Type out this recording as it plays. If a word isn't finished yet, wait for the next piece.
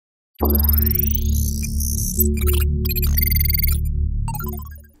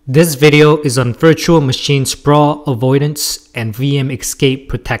This video is on virtual machine sprawl avoidance and VM escape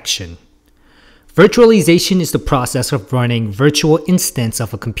protection. Virtualization is the process of running virtual instance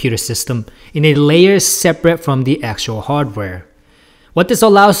of a computer system in a layer separate from the actual hardware. What this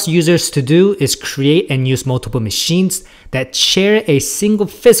allows users to do is create and use multiple machines that share a single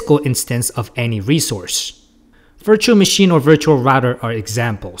physical instance of any resource. Virtual machine or virtual router are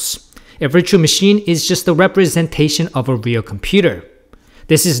examples. A virtual machine is just a representation of a real computer.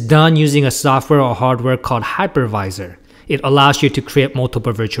 This is done using a software or hardware called hypervisor. It allows you to create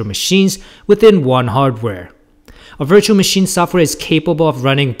multiple virtual machines within one hardware. A virtual machine software is capable of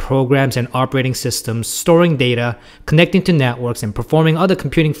running programs and operating systems, storing data, connecting to networks, and performing other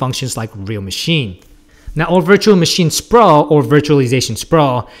computing functions like a real machine. Now, a virtual machine sprawl or virtualization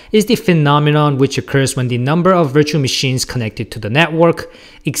sprawl is the phenomenon which occurs when the number of virtual machines connected to the network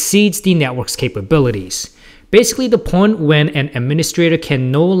exceeds the network's capabilities. Basically, the point when an administrator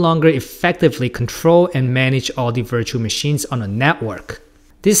can no longer effectively control and manage all the virtual machines on a network.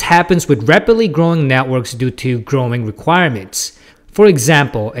 This happens with rapidly growing networks due to growing requirements. For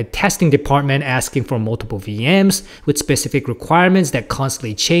example, a testing department asking for multiple VMs with specific requirements that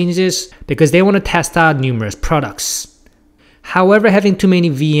constantly changes because they want to test out numerous products. However, having too many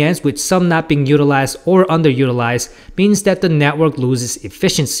VMs with some not being utilized or underutilized means that the network loses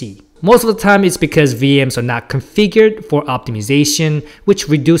efficiency. Most of the time, it's because VMs are not configured for optimization, which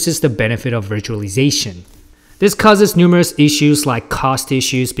reduces the benefit of virtualization. This causes numerous issues like cost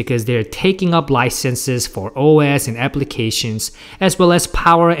issues because they're taking up licenses for OS and applications, as well as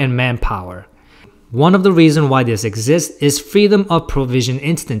power and manpower. One of the reasons why this exists is freedom of provision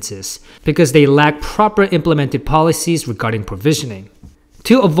instances, because they lack proper implemented policies regarding provisioning.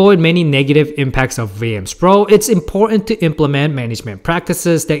 To avoid many negative impacts of VM sprawl, it's important to implement management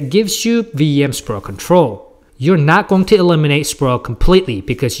practices that gives you VM sprawl control. You're not going to eliminate sprawl completely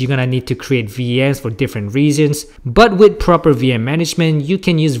because you're going to need to create VMs for different reasons, but with proper VM management, you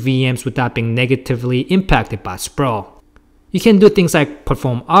can use VMs without being negatively impacted by sprawl. You can do things like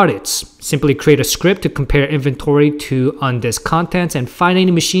perform audits. Simply create a script to compare inventory to on-disk contents and find any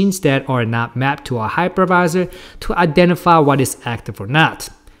machines that are not mapped to a hypervisor to identify what is active or not.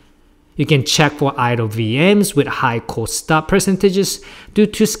 You can check for idle VMs with high cold stop percentages due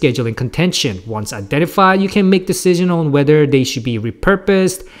to scheduling contention. Once identified, you can make decisions on whether they should be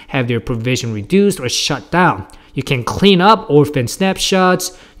repurposed, have their provision reduced, or shut down. You can clean up orphan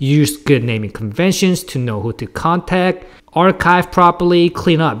snapshots, use good naming conventions to know who to contact, archive properly,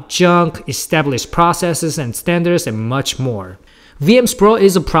 clean up junk, establish processes and standards, and much more. VM sprawl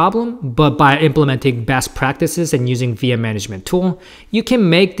is a problem, but by implementing best practices and using VM management tool, you can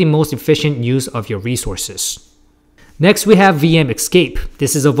make the most efficient use of your resources. Next, we have VM escape.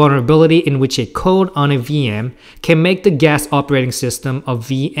 This is a vulnerability in which a code on a VM can make the guest operating system of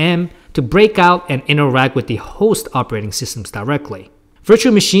VM to break out and interact with the host operating systems directly.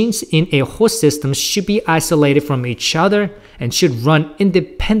 Virtual machines in a host system should be isolated from each other and should run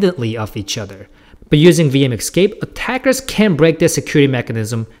independently of each other. By using VM escape, attackers can break the security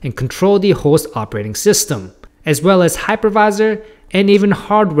mechanism and control the host operating system, as well as hypervisor and even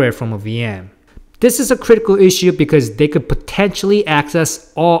hardware from a VM. This is a critical issue because they could potentially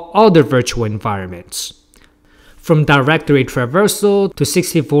access all other virtual environments. From directory traversal to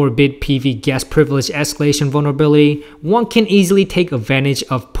 64-bit PV guest privilege escalation vulnerability, one can easily take advantage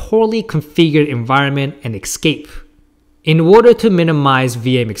of poorly configured environment and escape. In order to minimize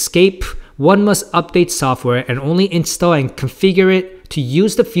VM escape, one must update software and only install and configure it to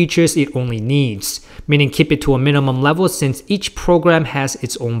use the features it only needs, meaning keep it to a minimum level since each program has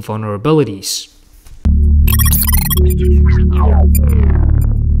its own vulnerabilities.